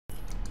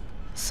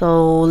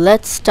So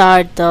let's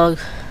start the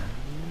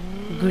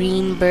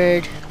green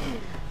bird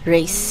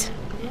race.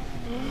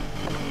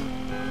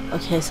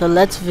 Okay, so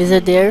let's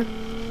visit there,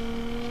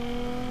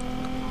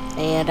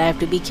 and I have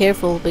to be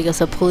careful because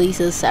the police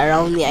is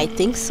around me, I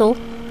think so.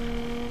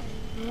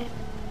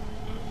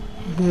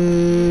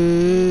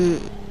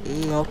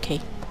 Okay,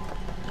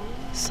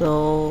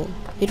 so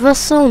it was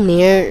so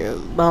near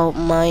about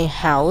my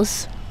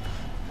house.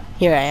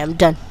 Here I am,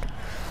 done.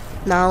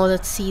 Now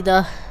let's see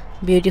the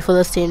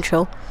beautifulest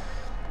intro.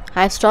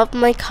 I've stopped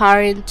my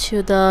car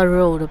into the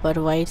road, but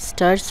why it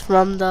starts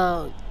from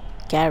the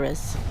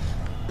garage?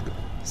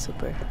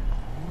 Super.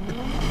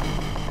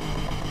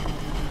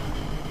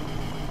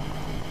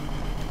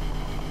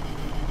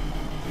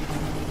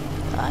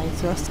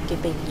 It's not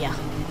skipping. Yeah.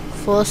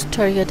 First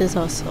target is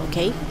also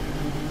okay.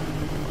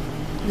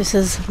 This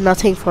is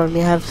nothing for me.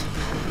 I have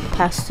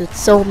passed it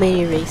so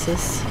many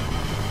races.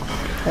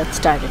 Let's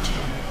start it.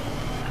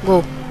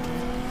 Go.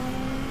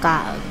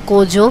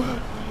 Kojo?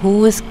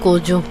 Who is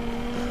Kojo?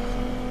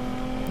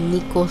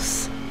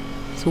 Nikos.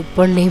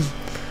 Super name.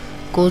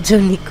 Kojo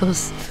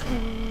Nikos.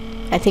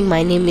 I think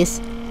my name is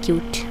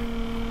cute.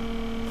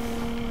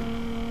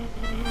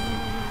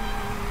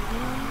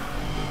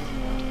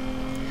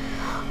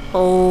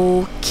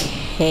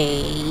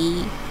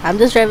 Okay. I'm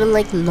just driving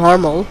like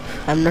normal.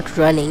 I'm not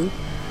running.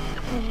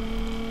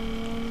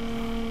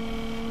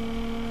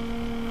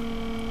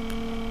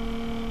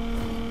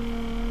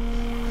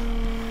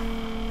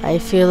 I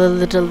feel a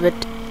little bit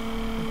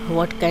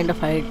what kind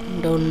of, I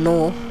don't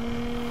know,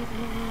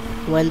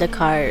 when the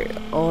car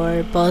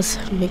or bus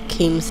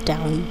comes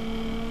down.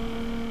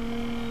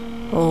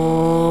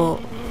 Oh,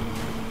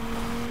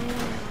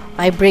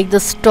 I break the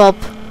stop.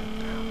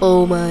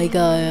 Oh my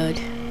god.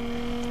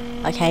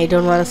 Okay, I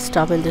don't want to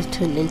stop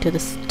into the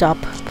stop,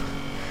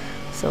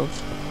 so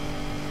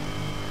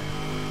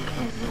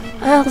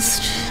I'll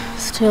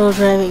still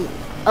driving.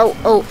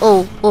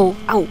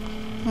 Oh,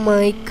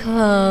 my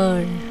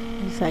car.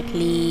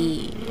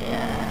 Exactly,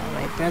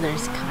 my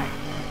brother's car.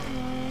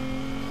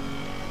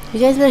 You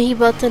guys know he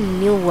bought a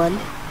new one.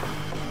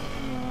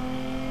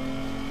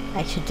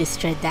 I should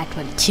destroy that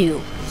one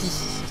too.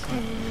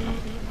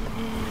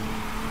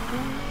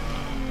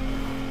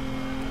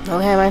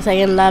 Okay, my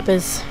second lap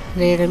is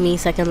near to me.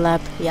 Second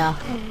lap, yeah.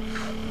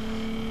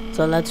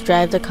 So let's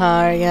drive the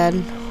car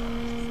again.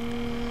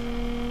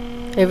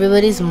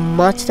 Everybody's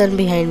much done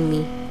behind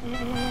me,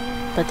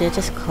 but they're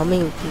just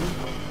coming with me.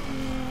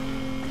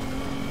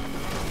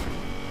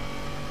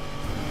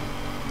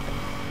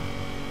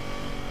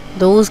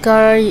 Those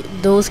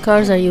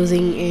cars are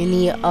using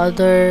any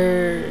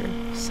other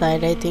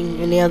side, I think,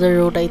 any other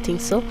road, I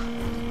think so.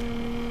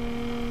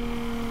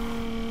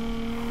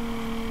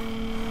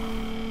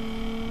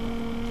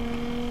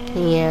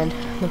 And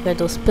look at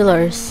those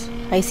pillars.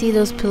 I see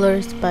those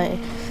pillars by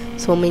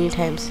so many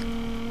times.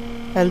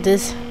 And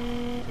this,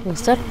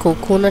 was that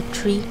coconut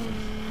tree?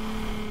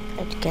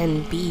 It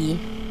can be.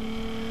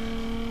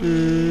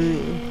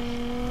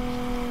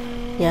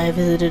 Yeah, I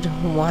visited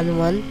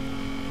one.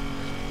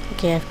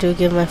 Okay, I have to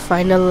give my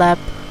final lap.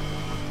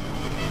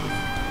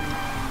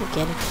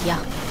 Get it?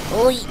 Yeah.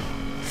 Oi!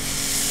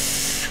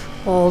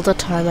 All the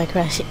time I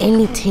crash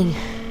anything.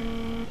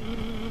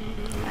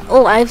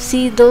 Oh, I've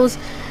seen those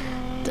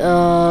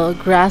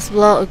grasses.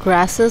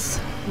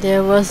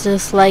 There was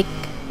just like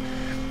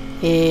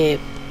a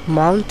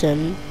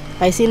mountain.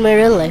 I see in my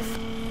real life.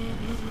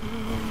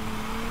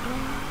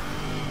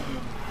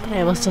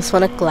 I was just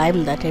wanna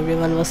climb that.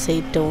 Everyone was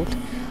saying don't.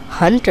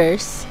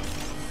 Hunters.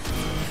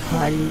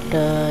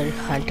 Hunter.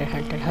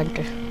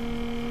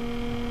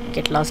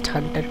 Get lost,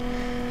 Hunter.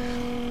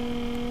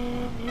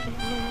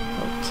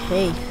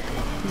 Okay.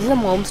 This is a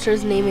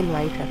monster's name in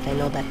Minecraft, I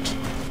know that.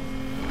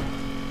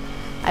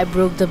 I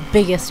broke the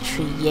biggest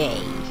tree, yay.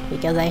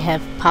 Because I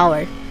have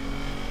power.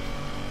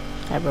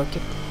 I broke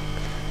it.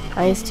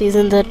 I stays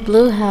in that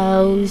blue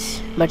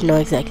house. But no,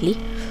 exactly.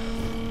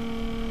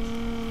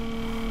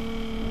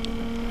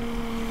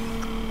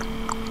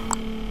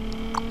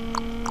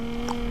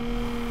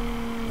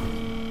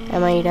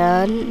 Am I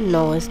done?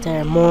 No, is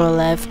there more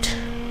left?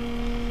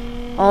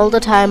 All the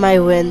time I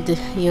win,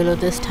 you know,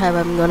 this time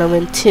I'm gonna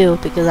win too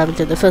because I'm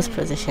in the first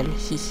position.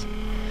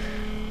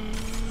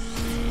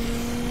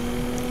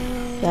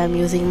 Yeah, I'm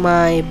using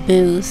my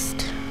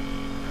boost.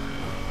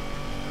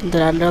 The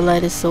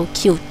underlight is so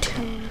cute.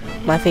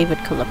 My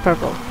favorite color,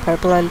 purple.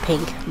 Purple and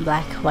pink,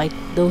 black, white.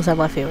 Those are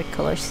my favorite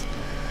colors.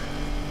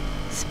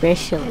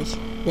 Especially,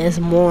 there's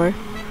more.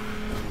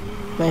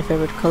 My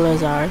favorite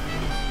colors are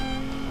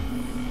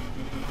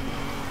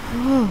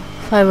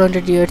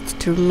 500 yards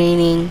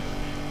remaining.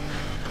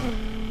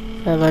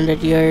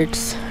 500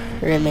 yards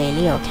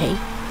remaining, okay.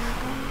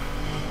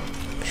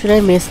 Should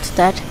I missed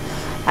that?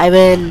 I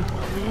win.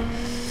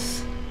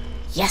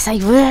 Yes, I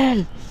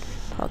win.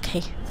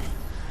 Okay.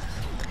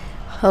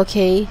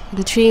 Okay,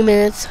 in 3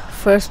 minutes,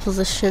 first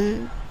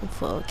position.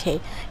 Okay,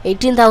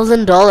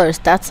 $18,000.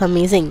 That's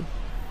amazing.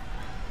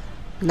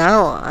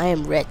 Now I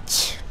am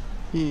rich.